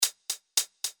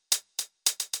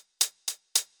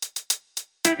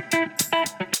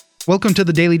Welcome to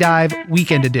the Daily Dive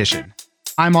Weekend Edition.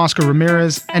 I'm Oscar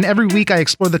Ramirez, and every week I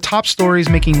explore the top stories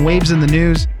making waves in the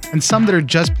news and some that are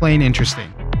just plain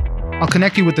interesting. I'll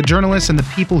connect you with the journalists and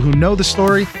the people who know the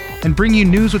story and bring you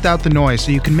news without the noise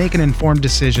so you can make an informed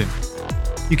decision.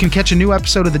 You can catch a new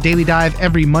episode of the Daily Dive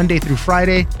every Monday through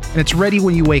Friday, and it's ready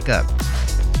when you wake up.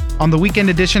 On the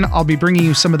Weekend Edition, I'll be bringing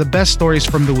you some of the best stories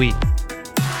from the week.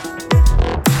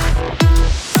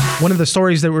 One of the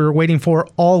stories that we were waiting for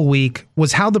all week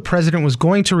was how the president was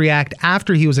going to react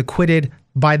after he was acquitted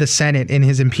by the Senate in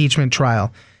his impeachment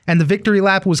trial. And the victory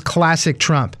lap was classic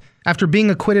Trump. After being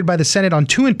acquitted by the Senate on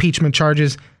 2 impeachment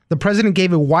charges, the president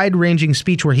gave a wide-ranging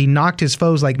speech where he knocked his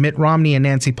foes like Mitt Romney and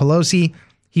Nancy Pelosi.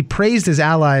 He praised his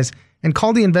allies and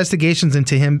called the investigations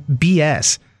into him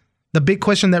BS. The big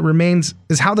question that remains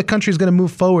is how the country is going to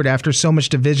move forward after so much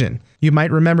division. You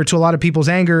might remember, to a lot of people's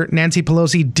anger, Nancy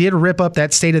Pelosi did rip up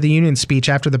that State of the Union speech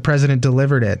after the president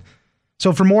delivered it.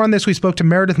 So for more on this, we spoke to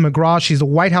Meredith McGraw. She's the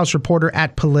White House reporter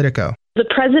at Politico. The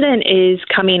president is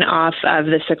coming off of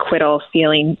this acquittal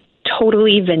feeling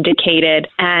totally vindicated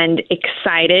and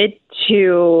excited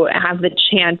to have the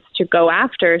chance to go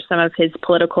after some of his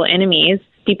political enemies,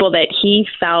 people that he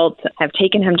felt have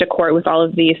taken him to court with all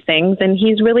of these things. And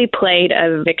he's really played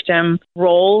a victim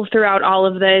role throughout all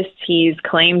of this. He's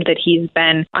claimed that he's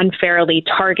been unfairly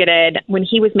targeted. When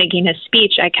he was making his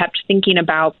speech, I kept thinking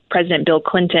about President Bill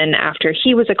Clinton after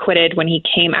he was acquitted, when he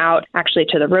came out actually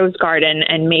to the Rose Garden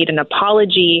and made an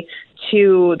apology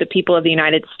to the people of the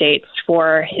United States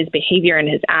for his behavior and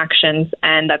his actions.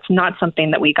 And that's not something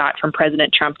that we got from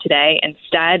President Trump today.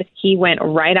 Instead, he went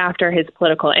right after his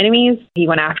political enemies. He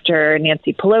went after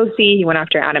Nancy Pelosi. He went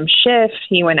after Adam Schiff.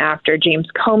 He went after James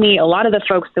Comey, a lot of the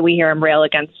folks that we hear him rail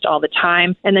against all the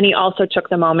time. And then he also took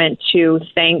the moment to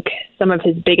thank some of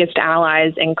his biggest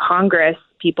allies in Congress,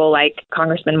 people like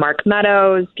Congressman Mark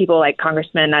Meadows, people like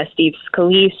Congressman Steve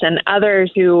Scalise, and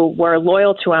others who were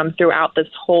loyal to him throughout this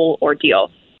whole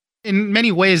ordeal. In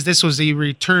many ways, this was a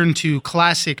return to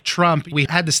classic Trump. We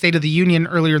had the State of the Union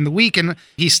earlier in the week, and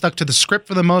he stuck to the script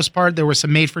for the most part. There were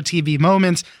some made-for-TV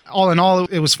moments. All in all,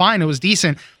 it was fine. It was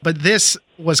decent. But this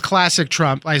was classic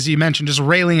Trump, as you mentioned, just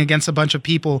railing against a bunch of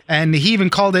people. And he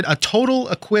even called it a total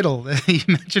acquittal. He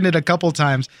mentioned it a couple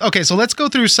times. Okay, so let's go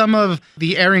through some of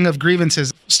the airing of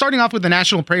grievances. Starting off with the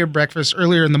National Prayer Breakfast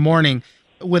earlier in the morning,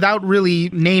 without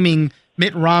really naming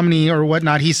Mitt Romney or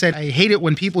whatnot, he said, "I hate it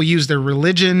when people use their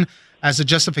religion as a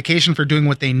justification for doing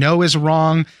what they know is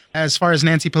wrong." As far as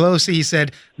Nancy Pelosi, he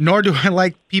said, "Nor do I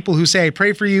like people who say I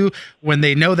pray for you when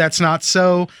they know that's not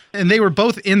so." And they were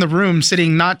both in the room,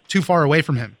 sitting not too far away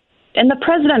from him. And the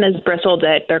president has bristled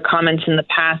at their comments in the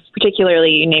past,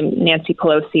 particularly named Nancy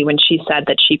Pelosi, when she said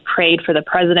that she prayed for the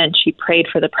president, she prayed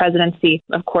for the presidency.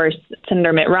 Of course,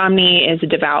 Senator Mitt Romney is a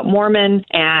devout Mormon,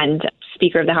 and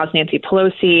Speaker of the House Nancy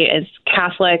Pelosi is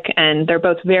Catholic, and they're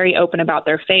both very open about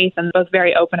their faith and both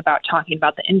very open about talking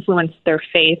about the influence their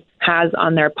faith has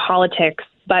on their politics.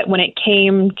 But when it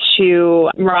came to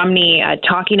Romney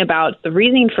talking about the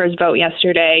reasoning for his vote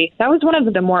yesterday, that was one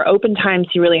of the more open times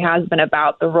he really has been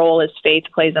about the role his faith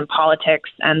plays in politics.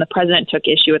 And the president took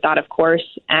issue with that, of course,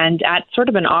 and at sort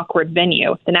of an awkward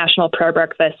venue. The National Prayer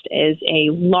Breakfast is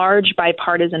a large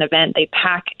bipartisan event. They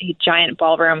pack a giant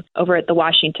ballroom over at the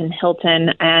Washington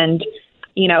Hilton, and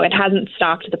it hasn't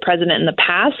stopped the president in the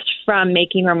past from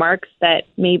making remarks that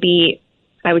maybe,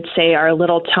 I would say, are a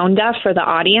little tone deaf for the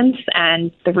audience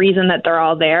and the reason that they're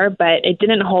all there, but it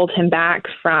didn't hold him back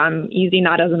from using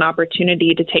that as an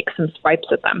opportunity to take some swipes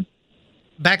at them.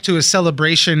 Back to his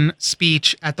celebration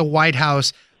speech at the White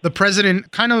House, the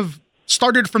president kind of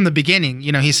started from the beginning.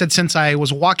 He said, since I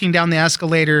was walking down the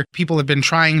escalator, people have been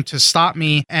trying to stop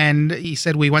me. And he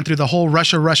said, we went through the whole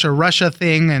Russia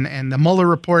thing and the Mueller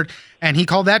report. And he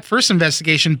called that first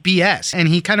investigation BS. And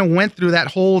he kind of went through that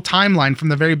whole timeline from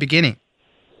the very beginning.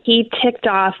 He ticked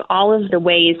off all of the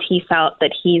ways he felt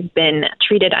that he's been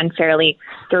treated unfairly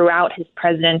throughout his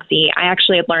presidency. I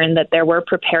actually had learned that there were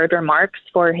prepared remarks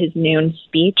for his noon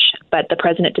speech, but the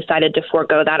president decided to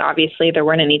forego that. Obviously, there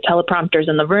weren't any teleprompters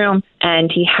in the room,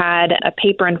 and he had a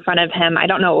paper in front of him. I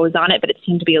don't know what was on it, but it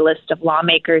seemed to be a list of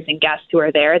lawmakers and guests who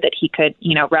are there that he could,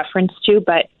 reference to.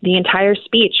 But the entire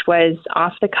speech was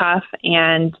off the cuff,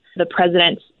 and the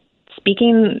president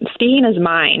speaking his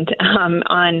mind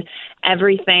on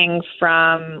everything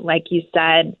from, like you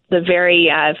said, the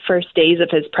very first days of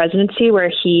his presidency,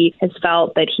 where he has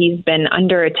felt that he's been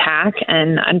under attack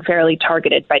and unfairly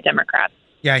targeted by Democrats.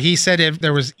 Yeah, he said if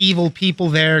there was evil people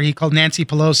there, he called Nancy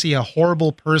Pelosi a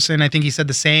horrible person. I think he said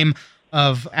the same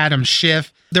of Adam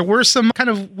Schiff. There were some kind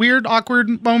of weird,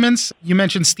 awkward moments. You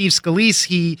mentioned Steve Scalise.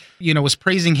 He, was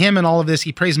praising him and all of this.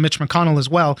 He praised Mitch McConnell as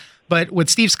well. But with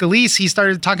Steve Scalise, he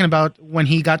started talking about when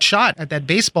he got shot at that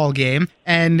baseball game.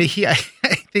 And he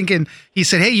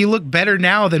said, hey, you look better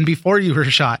now than before you were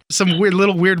shot. Some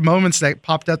weird moments that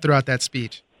popped up throughout that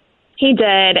speech. He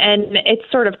did, and it's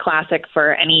sort of classic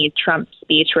for any Trump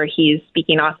speech where he's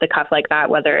speaking off the cuff like that,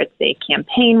 whether it's a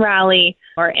campaign rally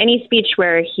or any speech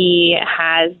where he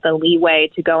has the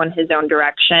leeway to go in his own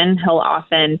direction. He'll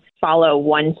often follow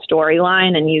one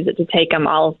storyline and use it to take him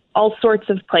all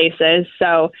sorts of places.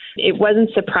 So it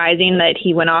wasn't surprising that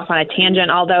he went off on a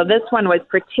tangent, although this one was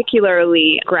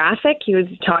particularly graphic. He was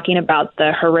talking about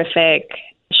the horrific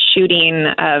shooting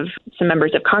of some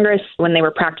members of Congress when they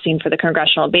were practicing for the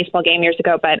congressional baseball game years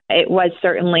ago, but it was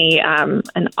certainly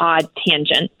an odd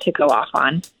tangent to go off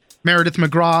on. Meredith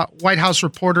McGraw, White House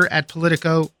reporter at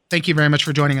Politico, thank you very much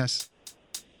for joining us.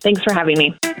 Thanks for having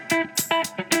me.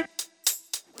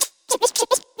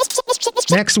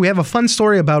 Next, we have a fun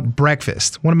story about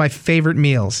breakfast, one of my favorite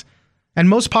meals. And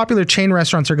most popular chain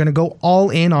restaurants are going to go all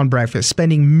in on breakfast,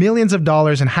 spending millions of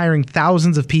dollars and hiring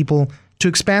thousands of people to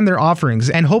expand their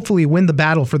offerings and hopefully win the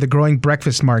battle for the growing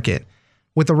breakfast market.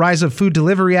 With the rise of food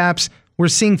delivery apps, we're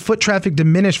seeing foot traffic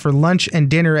diminish for lunch and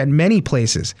dinner at many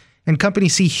places, and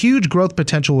companies see huge growth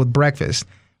potential with breakfast.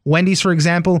 Wendy's, for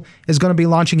example, is going to be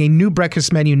launching a new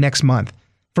breakfast menu next month.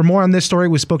 For more on this story,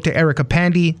 we spoke to Erica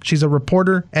Pandy. She's a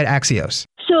reporter at Axios.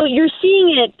 So you're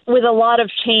seeing it with a lot of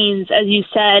chains, as you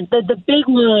said. The big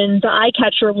one, the eye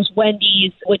catcher, was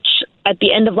Wendy's, which at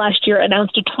the end of last year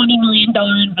announced a $20 million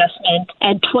investment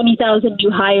and 20,000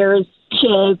 new hires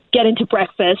to get into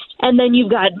breakfast. And then you've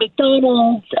got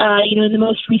McDonald's, in the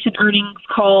most recent earnings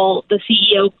call, the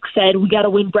CEO said, we got to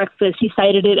win breakfast. He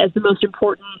cited it as the most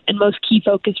important and most key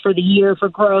focus for the year for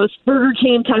growth. Burger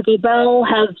King, Taco Bell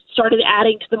have started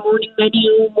adding to the morning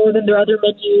menu more than their other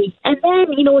menus. And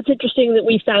then, what's interesting that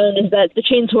we found is that the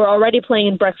chains who are already playing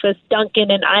in breakfast,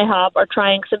 Dunkin' and IHOP, are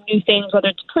trying some new things, whether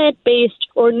it's plant-based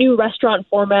or new restaurant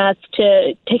formats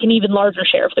to take an even larger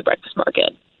share of the breakfast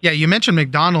market. Yeah, you mentioned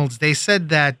McDonald's. They said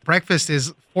that breakfast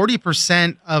is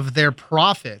 40% of their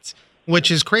profits, which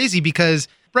is crazy because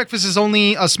breakfast is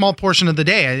only a small portion of the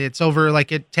day. It's over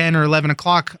like at 10 or 11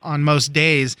 o'clock on most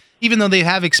days. Even though they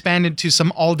have expanded to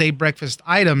some all-day breakfast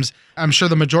items, I'm sure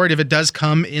the majority of it does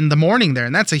come in the morning there.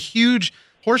 And that's a huge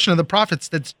portion of the profits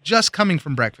that's just coming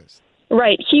from breakfast.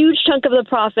 Right. Huge chunk of the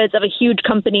profits of a huge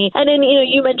company. And then,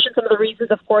 you mentioned some of the reasons,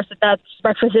 of course, that's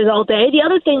breakfast is all day. The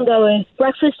other thing, though, is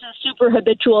breakfast is a super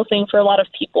habitual thing for a lot of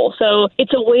people. So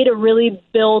it's a way to really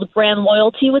build brand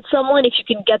loyalty with someone. If you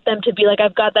can get them to be like,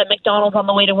 I've got that McDonald's on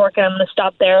the way to work and I'm going to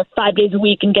stop there 5 days a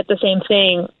week and get the same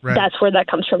thing. Right. That's where that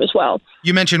comes from as well.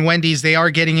 You mentioned Wendy's. They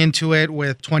are getting into it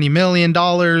with $20 million,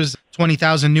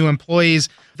 20,000 new employees.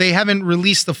 They haven't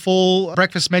released the full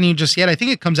breakfast menu just yet. I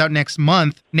think it comes out next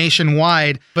month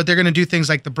nationwide, but they're going to do things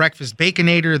like the breakfast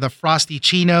baconator, the frosty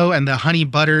chino, and the honey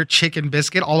butter chicken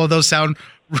biscuit. All of those sound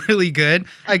really good.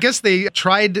 I guess they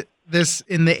tried this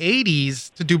in the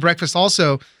 80s to do breakfast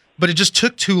also, but it just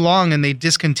took too long and they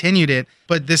discontinued it.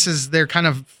 But this is their kind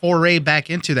of foray back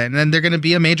into that. And then they're going to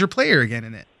be a major player again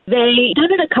in it. They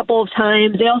did it a couple of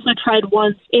times. They also tried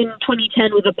once in 2010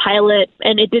 with a pilot,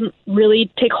 and it didn't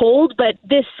really take hold. But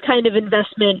this kind of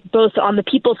investment, both on the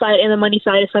people side and the money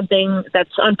side, is something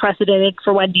that's unprecedented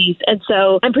for Wendy's. And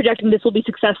so I'm projecting this will be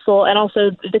successful. And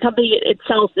also the company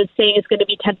itself is saying it's going to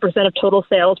be 10% of total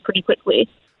sales pretty quickly.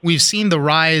 We've seen the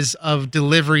rise of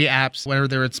delivery apps,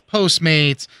 whether it's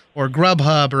Postmates or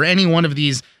Grubhub or any one of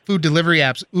these food delivery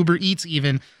apps, Uber Eats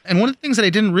even. And one of the things that I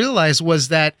didn't realize was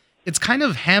that it's kind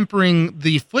of hampering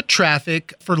the foot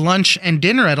traffic for lunch and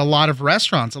dinner at a lot of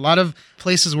restaurants. A lot of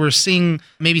places we're seeing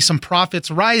maybe some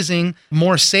profits rising,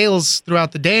 more sales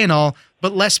throughout the day and all,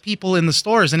 but less people in the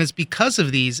stores. And it's because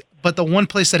of these. But the one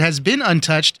place that has been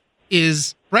untouched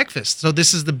is breakfast. So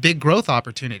this is the big growth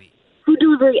opportunity. Food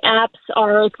delivery apps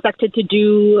are expected to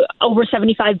do over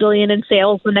 $75 billion in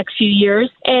sales in the next few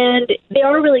years. And they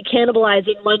are really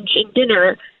cannibalizing lunch and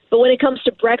dinner. But when it comes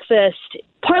to breakfast,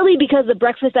 partly because the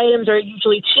breakfast items are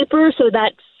usually cheaper, so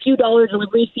that few dollar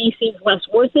delivery fee seems less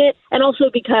worth it, and also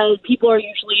because people are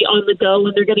usually on the go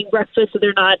when they're getting breakfast, so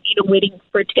they're not, waiting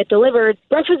for it to get delivered.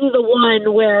 Breakfast is the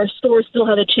one where stores still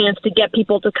have a chance to get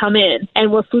people to come in,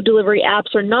 and where food delivery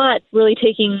apps are not really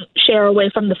taking share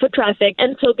away from the foot traffic.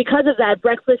 And so because of that,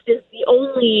 breakfast is the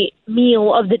only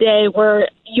meal of the day where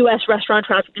U.S. restaurant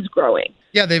traffic is growing.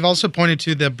 Yeah, they've also pointed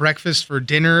to the breakfast for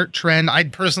dinner trend. I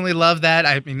personally love that.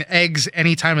 I mean, eggs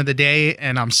any time of the day,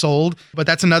 and I'm sold. But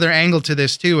that's another angle to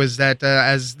this, too, is that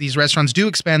as these restaurants do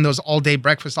expand those all-day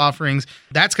breakfast offerings,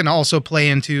 that's going to also play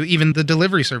into even the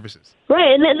delivery services.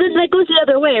 Right, and that goes the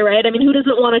other way, right? I mean, who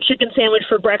doesn't want a chicken sandwich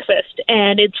for breakfast?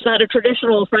 And it's not a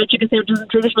traditional fried chicken sandwich, isn't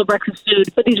traditional breakfast food,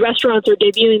 but these restaurants are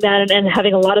debuting that and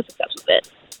having a lot of success with it.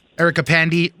 Erica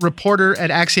Pandy, reporter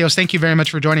at Axios, thank you very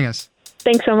much for joining us.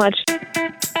 Thanks so much.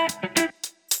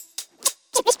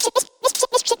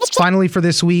 Finally, for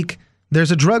this week,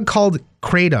 there's a drug called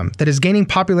Kratom that is gaining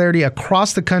popularity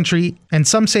across the country, and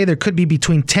some say there could be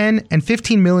between 10 and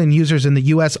 15 million users in the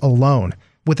U.S. alone,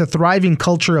 with a thriving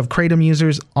culture of Kratom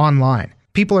users online.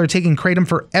 People are taking Kratom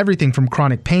for everything from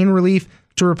chronic pain relief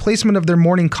to replacement of their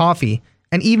morning coffee,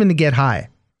 and even to get high.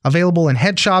 Available in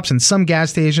head shops and some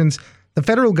gas stations, the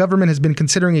federal government has been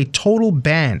considering a total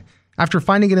ban after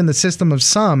finding it in the system of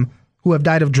some who have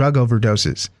died of drug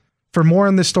overdoses. For more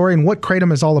on this story and what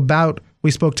Kratom is all about,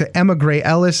 we spoke to Emma Gray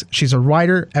Ellis. She's a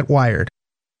writer at Wired.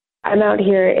 I'm out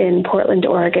here in Portland,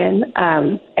 Oregon,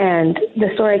 and the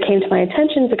story came to my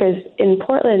attention because in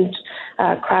Portland,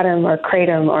 Kratom or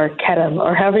Ketum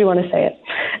or however you want to say it,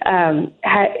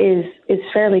 is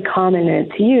fairly common in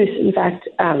its use. In fact,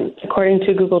 according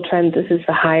to Google Trends, this is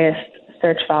the highest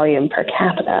search volume per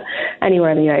capita anywhere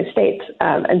in the United States,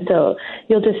 and so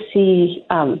you'll just see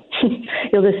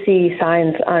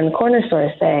signs on corner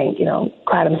stores saying,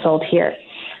 Kratom sold here.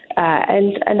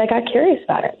 And I got curious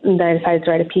about it, and I decided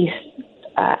to write a piece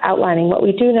outlining what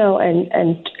we do know, and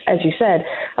as you said,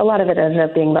 a lot of it ended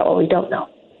up being about what we don't know.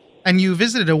 And you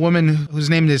visited a woman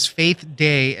whose name is Faith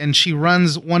Day, and she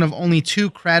runs one of only 2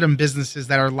 Kratom businesses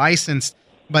that are licensed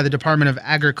by the Department of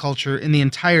Agriculture in the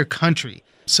entire country.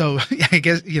 So I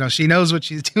guess, she knows what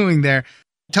she's doing there.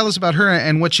 Tell us about her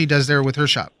and what she does there with her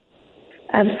shop.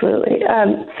 Absolutely.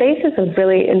 Faith is a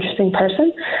really interesting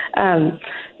person.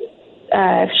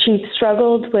 She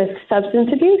struggled with substance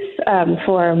abuse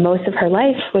for most of her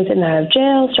life, was in and out of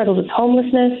jail, struggled with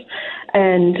homelessness,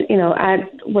 and,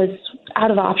 was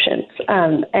out of options.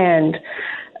 And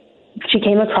she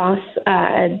came across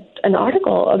an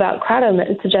article about Kratom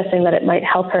suggesting that it might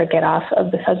help her get off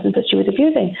of the substance that she was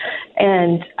abusing.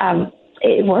 And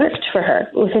it worked for her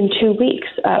within 2 weeks,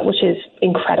 which is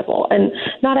incredible. And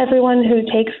not everyone who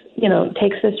takes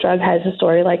this drug has a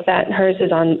story like that. Hers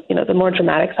is on, the more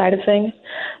dramatic side of things.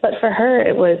 But for her,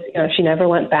 it was, she never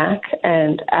went back.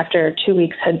 And after 2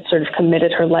 weeks had sort of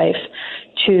committed her life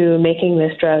to making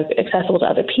this drug accessible to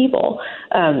other people,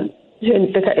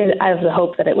 out of the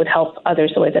hope that it would help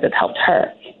others the way that it helped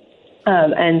her.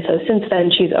 And so since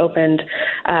then, she's opened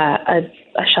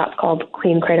a shop called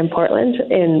Clean Kratom Portland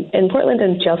in Portland,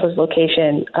 and she also has a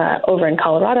location over in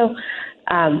Colorado.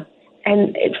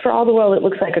 And for all the world, it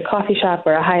looks like a coffee shop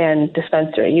or a high-end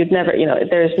dispensary. You'd never,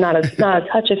 there's not a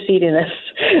touch of seediness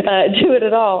to it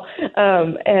at all.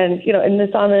 And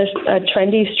it's on a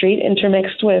trendy street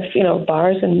intermixed with,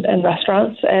 bars and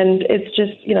restaurants. And it's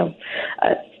just,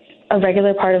 a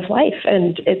regular part of life.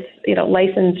 And it's,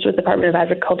 licensed with the Department of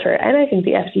Agriculture and I think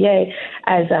the FDA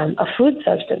as a food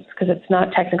substance because it's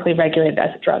not technically regulated as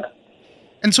a drug.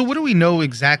 And so what do we know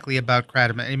exactly about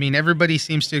Kratom? I mean, everybody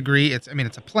seems to agree it's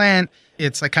a plant.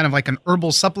 It's kind of like an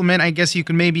herbal supplement, I guess you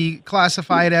can maybe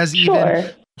classify it as even. Sure.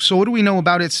 So what do we know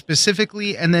about it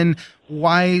specifically? And then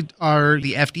why are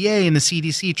the FDA and the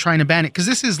CDC trying to ban it? Because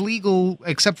this is legal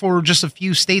except for just a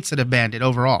few states that have banned it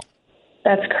overall.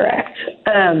 That's correct.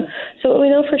 So what we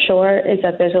know for sure is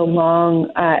that there's a long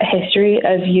history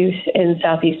of use in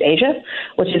Southeast Asia,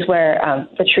 which is where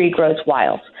the tree grows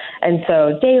wild. And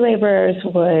so day laborers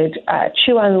would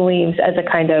chew on the leaves as a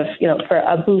kind of, for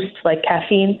a boost like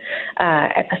caffeine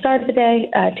at the start of the day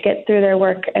to get through their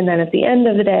work. And then at the end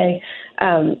of the day,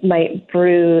 might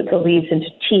brew the leaves into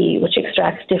tea, which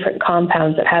extracts different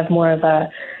compounds that have more of a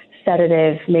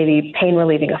sedative, maybe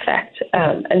pain-relieving effect.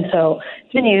 And so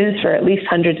it's been used for at least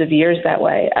hundreds of years that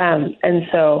way. And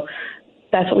so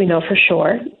that's what we know for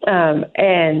sure.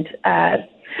 And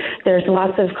there's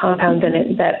lots of compounds in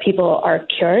it that people are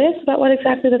curious about what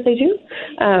exactly that they do.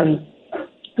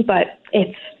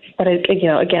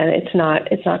 Again,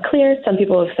 it's not clear. Some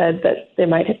people have said that they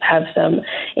might have some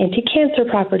anti-cancer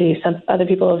properties. Some other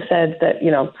people have said that,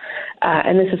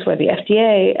 and this is where the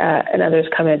FDA and others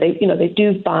come in. They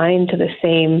do bind to the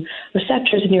same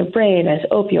receptors in your brain as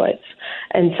opioids,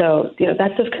 and so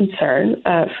that's of concern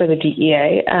for the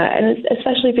DEA, and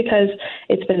especially because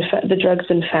the drug's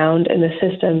been found in the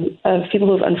system of people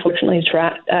who've unfortunately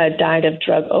died of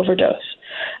drug overdose,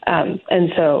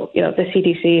 and so the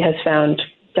CDC has found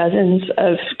dozens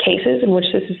of cases in which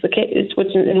this is the case,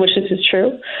 in which this is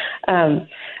true.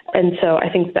 And so I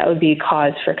think that would be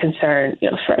cause for concern,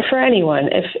 for anyone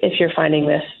if you're finding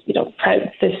this,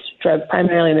 this drug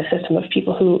primarily in the system of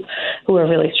people who are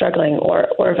really struggling or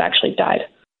have actually died.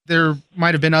 There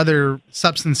might have been other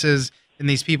substances in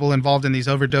these people involved in these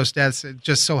overdose deaths. It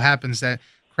just so happens that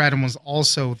kratom was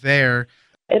also there.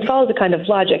 It follows a kind of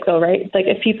logic, though, right? Like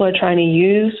if people are trying to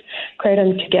use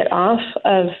kratom to get off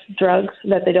of drugs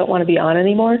that they don't want to be on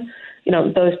anymore,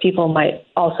 those people might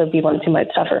also be ones who might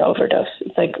suffer overdose.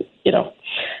 It's like,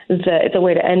 it's a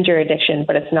way to end your addiction,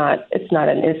 but it's not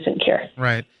an instant cure.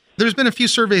 Right. There's been a few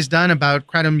surveys done about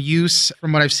kratom use.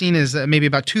 From what I've seen is that maybe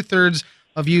about 2/3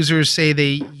 of users say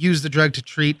they use the drug to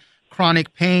treat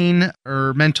chronic pain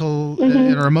or mental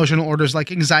or emotional orders like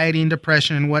anxiety and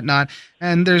depression and whatnot.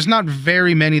 And there's not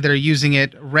very many that are using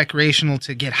it recreational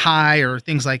to get high or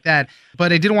things like that.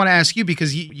 But I did want to ask you,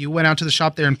 because you went out to the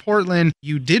shop there in Portland,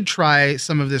 you did try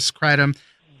some of this kratom.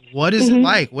 What is it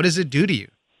like? What does it do to you?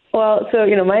 Well, so,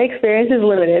 my experience is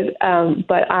limited,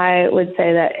 but I would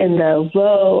say that in the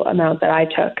low amount that I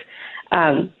took,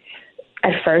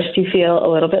 at first you feel a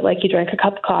little bit like you drank a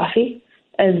cup of coffee.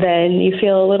 And then you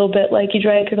feel a little bit like you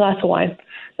drank a glass of wine.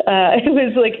 It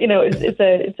was like,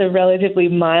 it's a relatively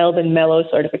mild and mellow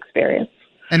sort of experience.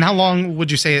 And how long would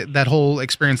you say that whole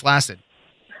experience lasted?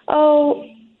 Oh,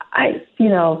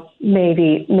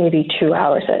 maybe 2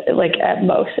 hours, at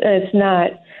most. And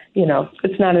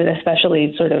it's not an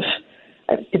especially sort of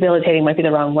debilitating might be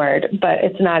the wrong word, but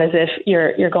it's not as if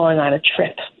you're going on a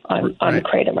trip on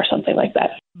kratom or something like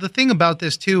that. The thing about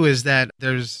this too is that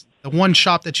there's the one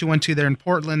shop that you went to there in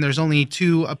Portland. There's only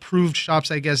 2 approved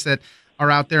shops, I guess, that are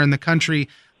out there in the country.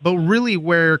 But really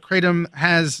where kratom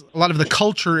has a lot of the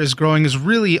culture is growing is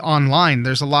really online.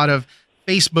 There's a lot of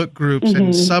Facebook groups and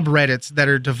subreddits that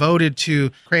are devoted to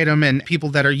kratom and people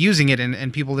that are using it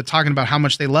and people that are talking about how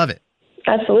much they love it.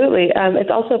 Absolutely.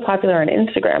 It's also popular on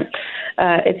Instagram.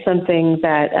 It's something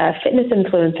that fitness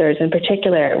influencers in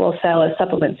particular will sell as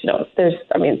supplements.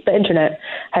 The internet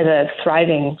has a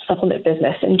thriving supplement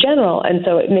business in general, and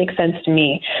so it makes sense to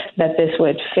me that this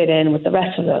would fit in with the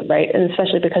rest of them, right? And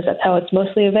especially because that's how it's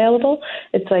mostly available.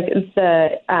 It's like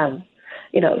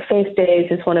Faith Days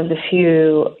is one of the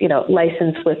few,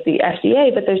 licensed with the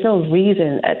FDA, but there's no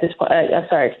reason at this point.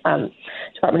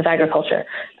 Department of Agriculture.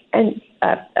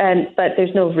 But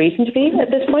there's no reason to be at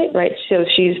this point, right? So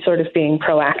she's sort of being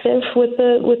proactive with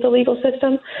the legal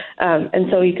system, and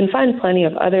so you can find plenty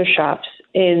of other shops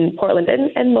in Portland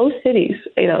and most cities,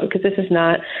 because this is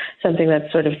not something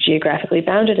that's sort of geographically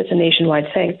bounded; it's a nationwide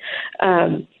thing.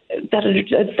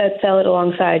 That sell it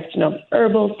alongside,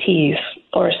 herbal teas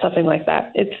or something like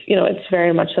that. It's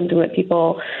very much something that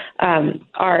people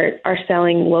are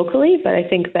selling locally. But I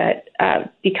think that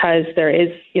because there is,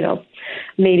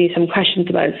 maybe some questions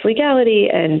about its legality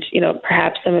and,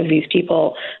 perhaps some of these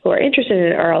people who are interested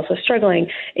in it are also struggling,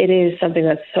 it is something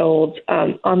that's sold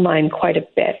online quite a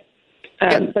bit.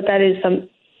 But that is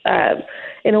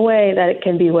in a way that it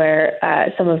can be where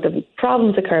some of the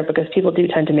problems occur because people do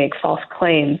tend to make false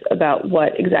claims about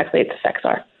what exactly its effects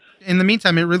are. In the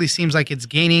meantime, it really seems like it's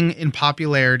gaining in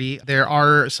popularity. There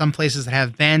are some places that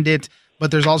have banned it,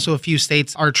 but there's also a few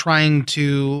states are trying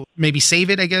to maybe save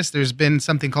it, I guess. There's been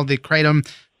something called the Kratom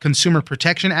Consumer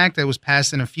Protection Act that was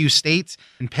passed in a few states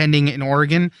and pending in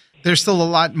Oregon. There's still a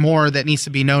lot more that needs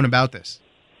to be known about this.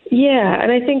 Yeah,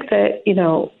 and I think that,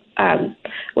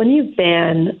 when you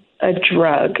ban a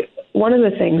drug, one of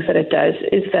the things that it does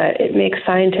is that it makes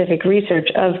scientific research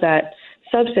of that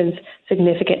substance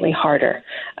significantly harder.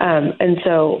 And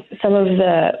so some of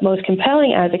the most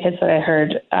compelling advocates that I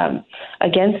heard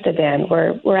against a ban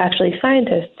were actually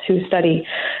scientists who study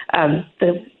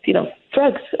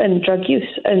drugs and drug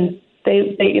use. And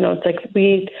they it's like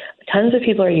tons of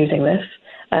people are using this.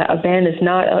 A ban is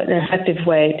not an effective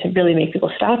way to really make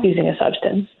people stop using a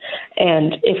substance.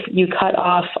 And if you cut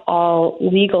off all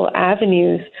legal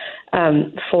avenues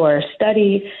for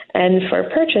study and for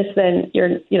purchase, then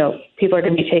people are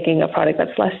going to be taking a product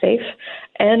that's less safe,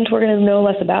 and we're going to know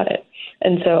less about it.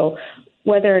 And so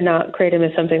whether or not kratom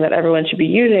is something that everyone should be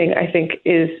using, I think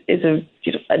is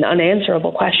an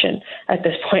unanswerable question at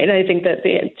this point. And I think that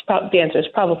the answer is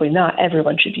probably not.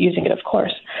 Everyone should be using it, of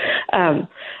course.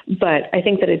 But I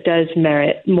think that it does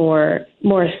merit more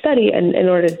study. And in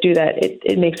order to do that,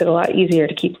 it makes it a lot easier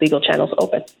to keep legal channels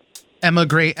open. Emma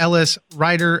Gray Ellis,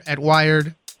 writer at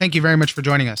Wired. Thank you very much for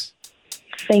joining us.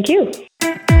 Thank you.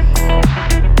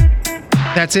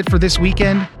 That's it for this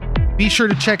weekend. Be sure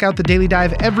to check out the Daily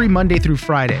Dive every Monday through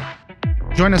Friday.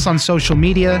 Join us on social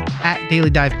media at Daily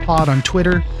Dive Pod on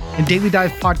Twitter and Daily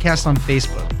Dive Podcast on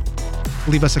Facebook.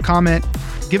 leave us a comment,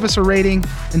 give us a rating,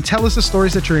 and tell us the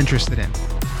stories that you're interested in.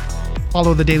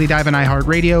 Follow The Daily Dive on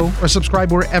iHeartRadio or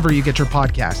subscribe wherever you get your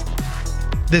podcast.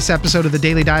 This episode of The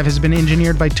Daily Dive has been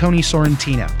engineered by Tony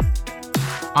Sorrentino.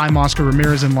 I'm Oscar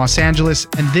Ramirez in Los Angeles,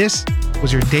 and this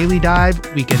was your Daily Dive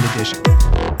Weekend Edition.